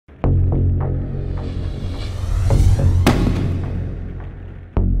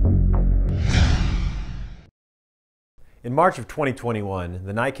In March of 2021,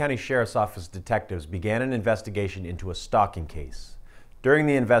 the Nye County Sheriff's Office detectives began an investigation into a stalking case. During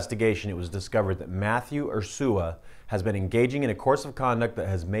the investigation, it was discovered that Matthew Ursua has been engaging in a course of conduct that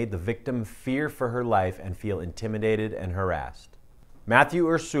has made the victim fear for her life and feel intimidated and harassed. Matthew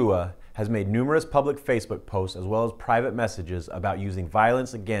Ursua has made numerous public Facebook posts as well as private messages about using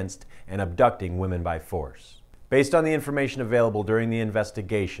violence against and abducting women by force. Based on the information available during the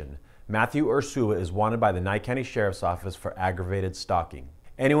investigation, Matthew Ursua is wanted by the Nye County Sheriff's Office for aggravated stalking.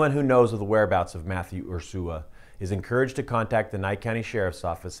 Anyone who knows of the whereabouts of Matthew Ursua is encouraged to contact the Nye County Sheriff's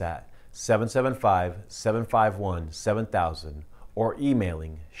Office at 775-751-7000 or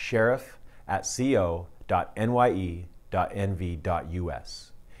emailing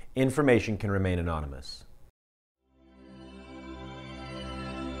sheriff@co.nye.nv.us. Information can remain anonymous.